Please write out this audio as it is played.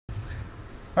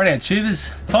Alright,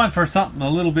 tubers, time for something a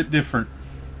little bit different.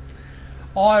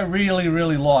 I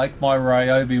really like my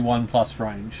Ryobi 1 Plus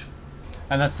range.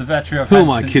 And that's the battery I've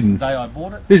had since the day I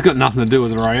bought it. This has got nothing to do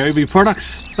with the Ryobi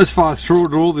products. Let's fast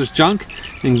through all this junk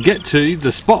and get to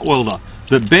the spot welder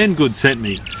that Banggood sent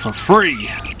me for free.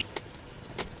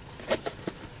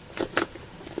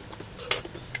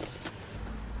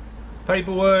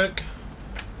 Paperwork.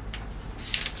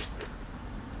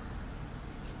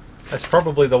 That's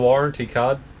probably the warranty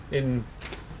card in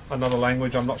another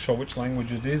language. I'm not sure which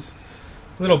language it is.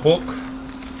 Little book,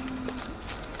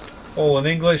 all in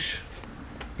English.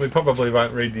 We probably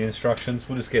won't read the instructions.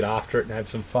 We'll just get after it and have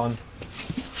some fun.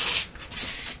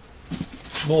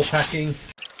 More packing.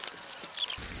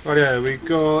 Rightio, we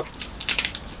got...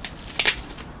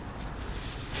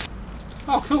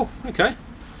 Oh, cool. Okay.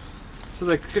 So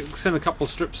they sent a couple of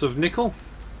strips of nickel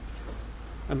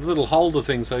and a little holder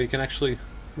thing so you can actually...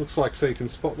 Looks like so you can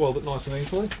spot weld it nice and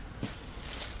easily.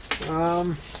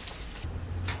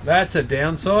 That's a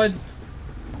downside.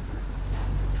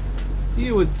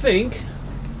 You would think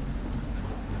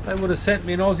they would have sent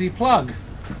me an Aussie plug.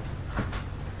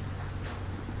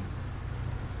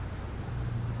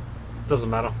 Doesn't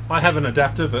matter. I have an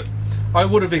adapter, but I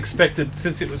would have expected,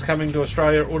 since it was coming to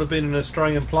Australia, it would have been an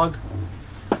Australian plug.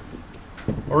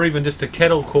 Or even just a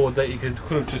kettle cord that you could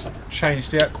have just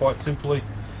changed out quite simply.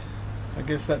 I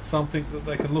guess that's something that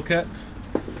they can look at.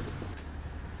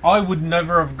 I would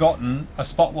never have gotten a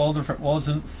spot welder if it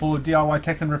wasn't for DIY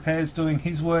Tech and Repairs doing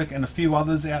his work and a few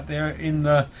others out there in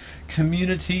the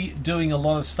community doing a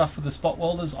lot of stuff with the spot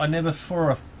welders. I never for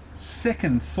a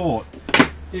second thought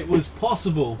it was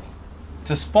possible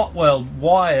to spot weld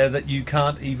wire that you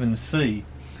can't even see.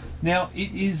 Now,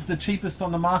 it is the cheapest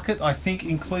on the market. I think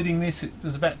including this,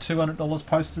 it's about $200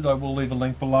 posted. I will leave a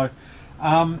link below.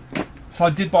 So I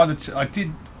did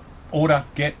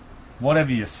get,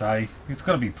 whatever you say. It's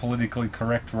got to be politically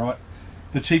correct, right?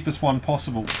 The cheapest one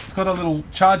possible. It's got a little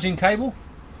charging cable,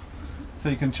 so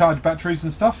you can charge batteries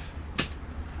and stuff.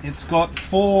 It's got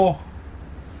 4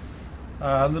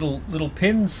 little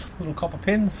pins, little copper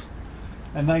pins,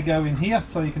 and they go in here,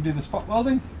 so you can do the spot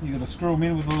welding. You got to screw them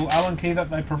in with a little Allen key that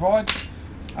they provide.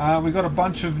 We've got a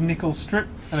bunch of nickel strip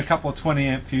and a couple of 20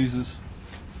 amp fuses.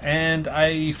 And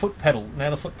a foot pedal. Now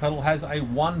the foot pedal has a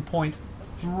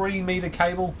 1.3 meter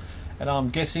cable, and I'm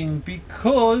guessing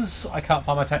because I can't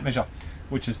find my tape measure,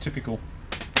 which is typical.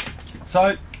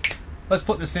 So let's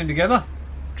put this thing together,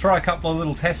 try a couple of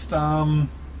little test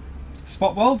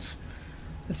spot welds,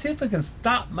 and see if we can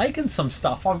start making some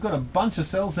stuff. I've got a bunch of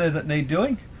cells there that need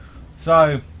doing,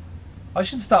 so I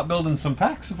should start building some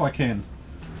packs if I can.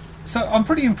 So I'm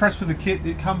pretty impressed with the kit.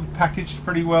 It comes packaged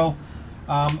pretty well.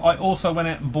 I also went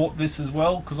out and bought this as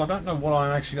well, because I don't know what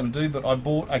I'm actually going to do, but I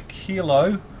bought a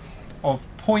kilo of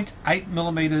 0.8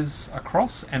 millimeters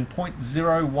across and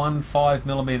 0.015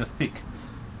 millimeter thick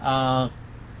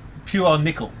pure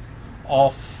nickel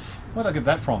off, where did I get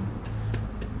that from?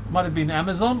 Might have been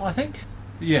Amazon, I think.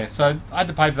 Yeah, so I had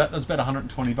to pay for that. That was about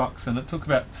 120 bucks, and it took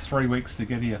about 3 weeks to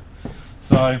get here.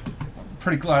 So I'm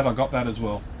pretty glad I got that as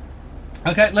well.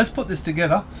 Okay, let's put this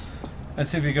together and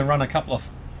see if we can run a couple of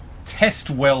test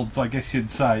welds, I guess you'd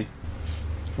say.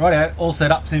 Right, all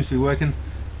set up, seems to be working.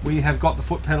 We have got the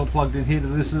foot pedal plugged in here to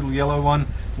this little yellow one.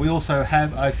 We also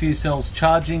have a few cells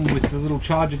charging with the little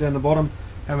charger down the bottom.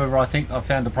 However, I think I've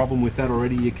found a problem with that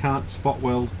already. You can't spot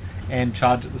weld and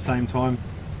charge at the same time.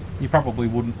 You probably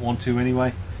wouldn't want to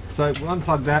anyway. So we'll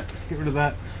unplug that, get rid of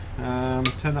that,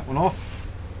 turn that one off,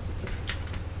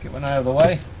 get one out of the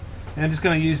way. And I'm just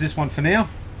going to use this one for now.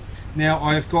 Now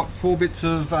I've got 4 bits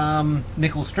of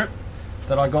nickel strip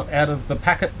that I got out of the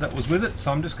packet that was with it,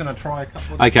 so I'm just going to try a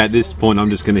couple of... Okay, at this point I'm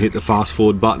just going to hit the fast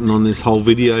forward button on this whole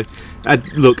video.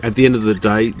 Look, at the end of the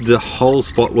day, the whole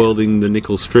spot welding the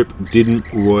nickel strip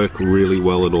didn't work really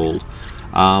well at all.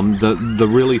 The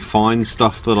really fine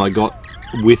stuff that I got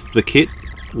with the kit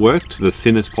worked. The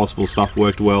thinnest possible stuff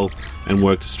worked well and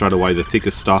worked straight away. The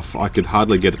thicker stuff, I could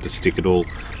hardly get it to stick at all.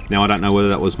 Now I don't know whether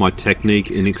that was my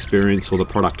technique, inexperience, or the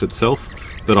product itself,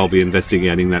 but I'll be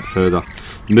investigating that further.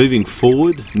 Moving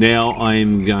forward, now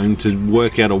I'm going to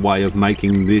work out a way of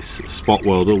making this spot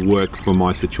welder work for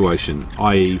my situation,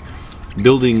 i.e.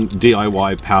 building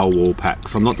DIY Powerwall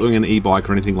packs. I'm not doing an e-bike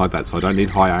or anything like that, so I don't need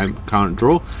high amp current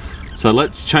draw. So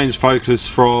let's change focus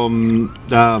from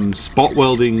spot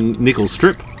welding nickel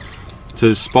strip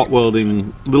to spot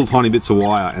welding little tiny bits of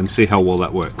wire and see how well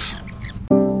that works.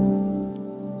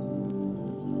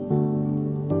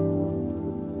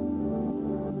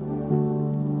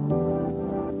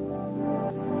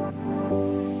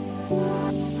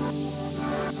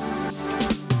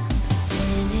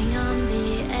 Standing on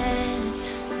the edge,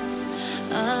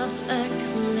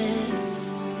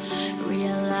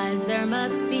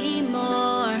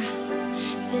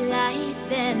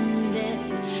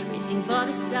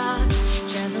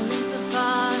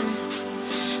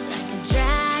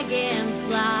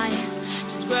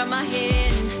 my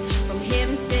head from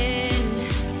him send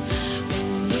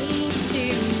me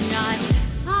tonight.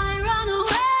 I run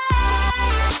away.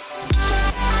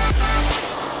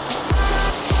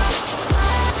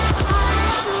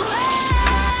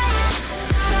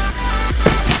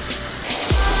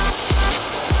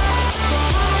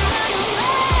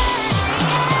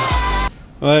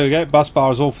 Well, there we go, bus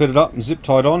bar is all fitted up and zip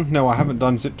tied on. Now I haven't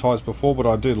done zip ties before, but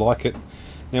I do like it.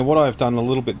 Now what I've done a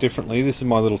little bit differently, this is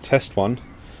my little test one.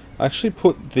 I actually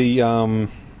put the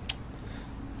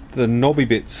knobby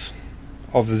bits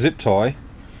of the zip tie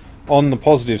on the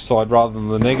positive side rather than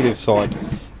the negative side,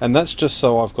 and that's just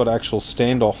so I've got actual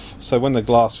standoff. So when the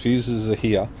glass fuses are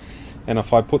here, and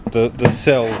if I put the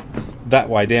cell that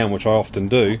way down, which I often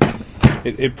do,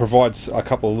 it provides a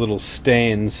couple of little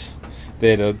stands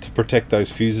there to protect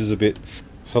those fuses a bit.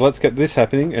 So let's get this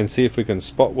happening and see if we can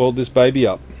spot weld this baby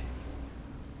up.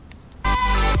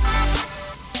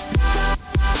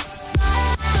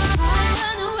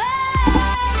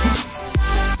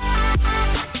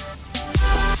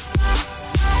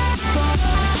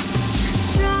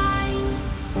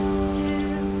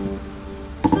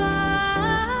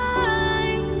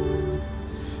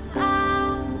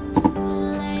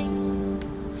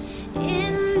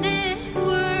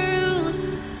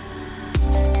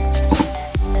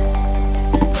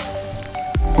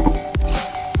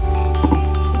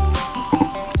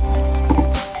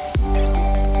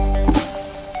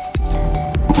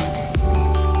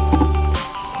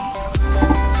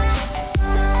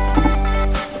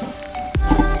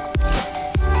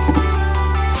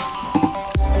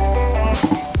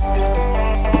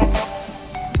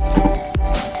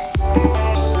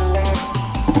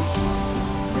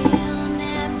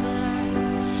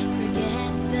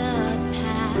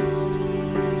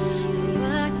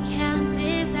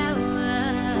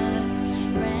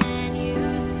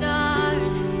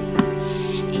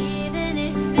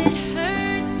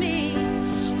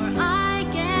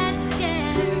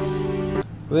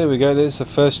 There we go, there's the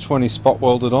first 20 spot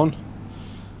welded on.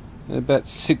 About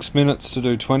 6 minutes to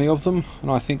do 20 of them, and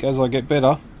I think as I get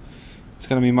better it's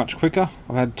going to be much quicker.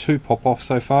 I've had 2 pop off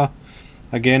so far.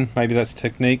 Again, maybe that's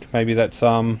technique, maybe that's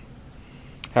how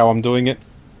I'm doing it,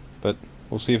 but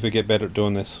we'll see if we get better at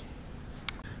doing this.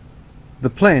 The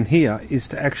plan here is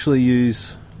to actually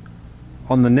use,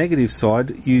 on the negative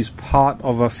side, use part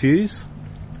of a fuse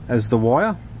as the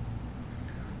wire.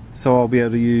 So I'll be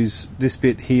able to use this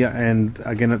bit here and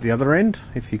again at the other end,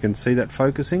 if you can see that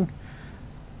focusing.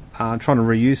 Trying to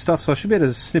reuse stuff, so I should be able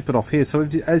to snip it off here. So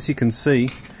as you can see,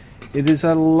 it is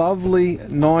a lovely,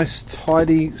 nice,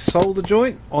 tidy solder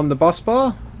joint on the bus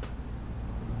bar,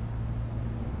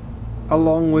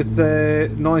 along with a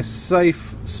nice,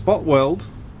 safe spot weld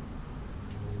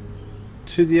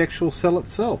to the actual cell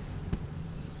itself.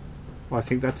 I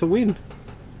think that's a win.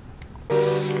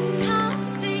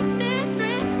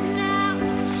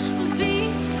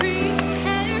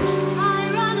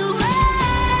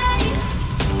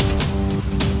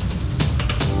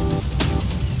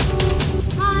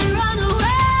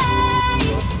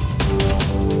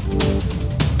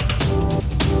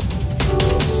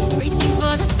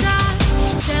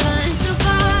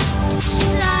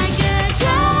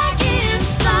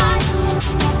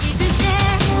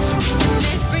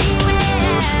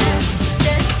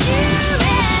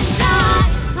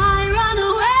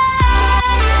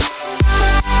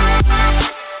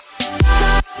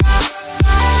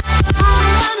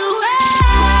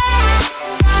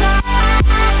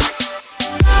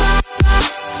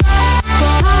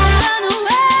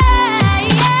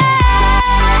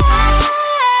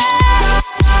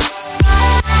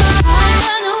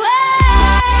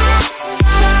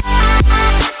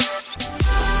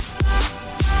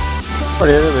 Right,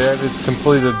 there we have this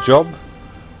completed job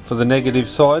for the negative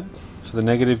side, for the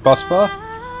negative bus bar.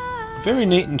 Very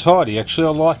neat and tidy, actually,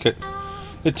 I like it.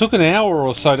 It took an hour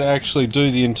or so to actually do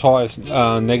the entire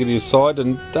negative side,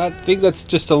 and I think that's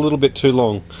just a little bit too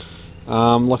long.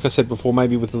 Like I said before,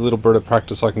 maybe with a little bit of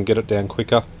practice I can get it down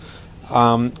quicker.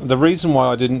 The reason why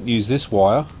I didn't use this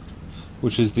wire,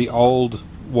 which is the old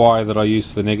wire that I used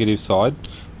for the negative side,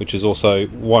 which is also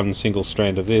one single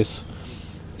strand of this,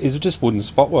 is it just wouldn't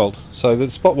spot weld. So the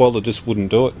spot welder just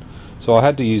wouldn't do it. So I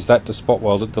had to use that to spot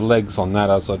weld it, the legs on that,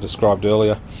 as I described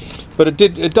earlier. But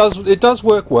it does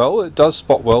work well. It does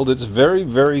spot weld. It's very,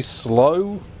 very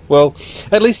slow. Well,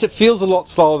 at least it feels a lot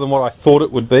slower than what I thought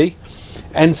it would be.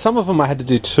 And some of them I had to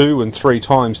do 2 and 3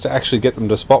 times to actually get them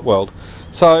to spot weld.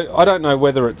 So I don't know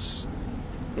whether it's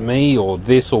me or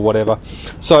this or whatever.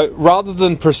 So rather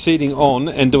than proceeding on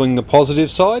and doing the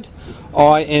positive side,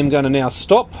 I am going to now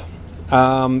stop.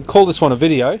 call this one a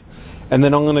video, and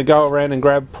then I'm going to go around and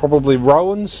grab probably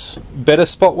Rohan's better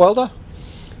spot welder.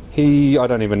 I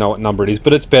don't even know what number it is,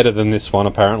 but it's better than this one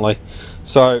apparently.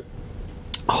 So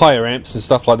higher amps and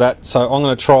stuff like that. So I'm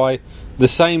going to try the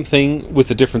same thing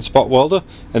with a different spot welder,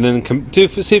 and then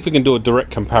see if we can do a direct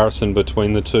comparison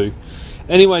between the two.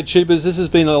 Anyway, tubers, this has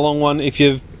been a long one. If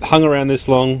you've hung around this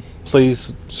long,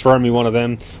 please throw me one of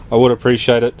them. I would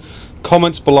appreciate it.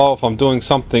 Comments below if I'm doing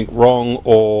something wrong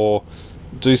or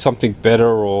do something better,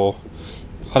 or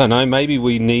I don't know, maybe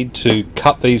we need to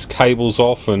cut these cables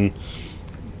off and,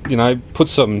 you know, put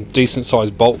some decent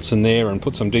sized bolts in there and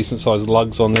put some decent sized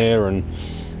lugs on there and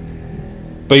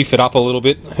beef it up a little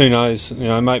bit. Who knows, you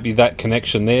know, maybe that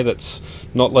connection there that's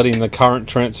not letting the current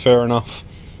transfer enough.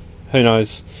 Who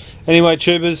knows. Anyway,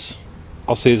 tubers,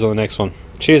 I'll see you on the next one.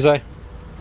 Cheers, eh?